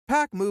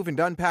Pack, move, and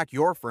unpack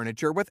your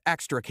furniture with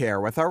extra care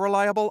with our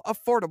reliable,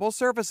 affordable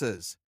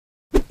services.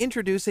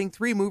 Introducing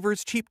 3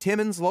 Movers Cheap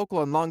Timmins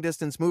local and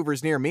long-distance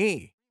movers near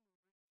me.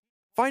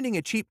 Finding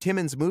a cheap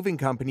Timmins moving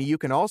company you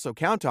can also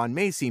count on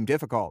may seem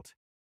difficult.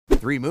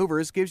 3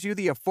 Movers gives you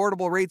the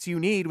affordable rates you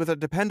need with a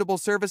dependable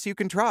service you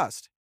can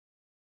trust.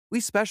 We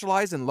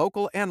specialize in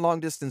local and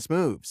long-distance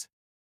moves.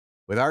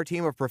 With our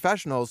team of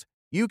professionals,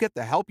 you get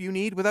the help you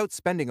need without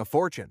spending a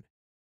fortune.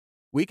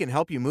 We can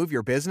help you move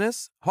your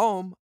business,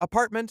 home,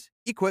 apartment,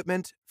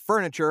 equipment,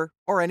 furniture,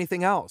 or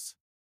anything else.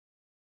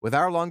 With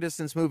our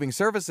long-distance moving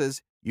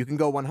services, you can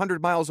go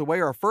 100 miles away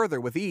or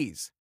further with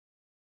ease.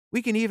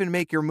 We can even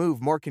make your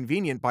move more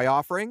convenient by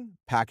offering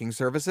packing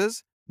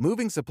services,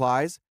 moving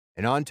supplies,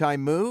 an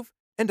on-time move,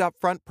 and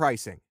upfront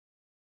pricing.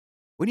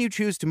 When you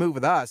choose to move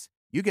with us,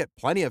 you get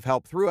plenty of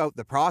help throughout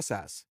the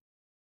process.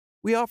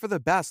 We offer the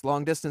best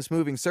long-distance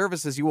moving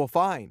services you will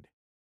find.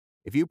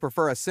 If you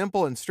prefer a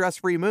simple and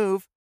stress-free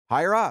move,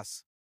 hire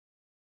us.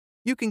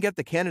 You can get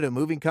the Canada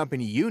moving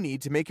company you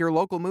need to make your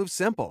local move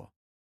simple.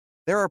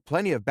 There are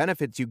plenty of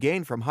benefits you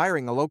gain from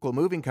hiring a local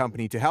moving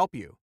company to help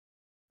you.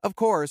 Of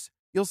course,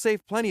 you'll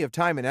save plenty of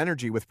time and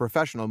energy with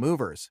professional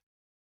movers.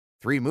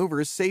 3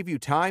 Movers save you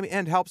time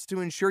and helps to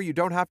ensure you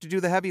don't have to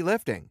do the heavy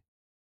lifting.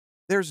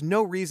 There's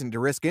no reason to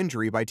risk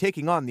injury by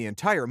taking on the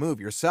entire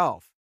move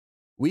yourself.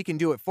 We can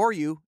do it for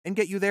you and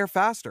get you there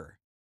faster.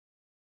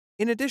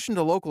 In addition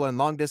to local and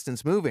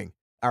long-distance moving,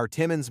 our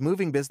Timmins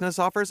moving business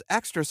offers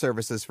extra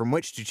services from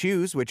which to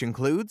choose, which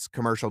includes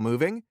commercial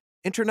moving,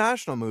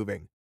 international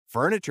moving,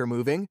 furniture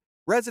moving,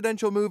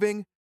 residential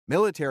moving,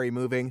 military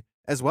moving,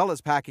 as well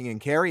as packing and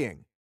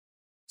carrying.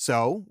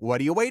 So, what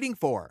are you waiting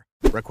for?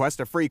 Request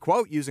a free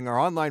quote using our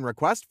online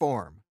request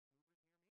form.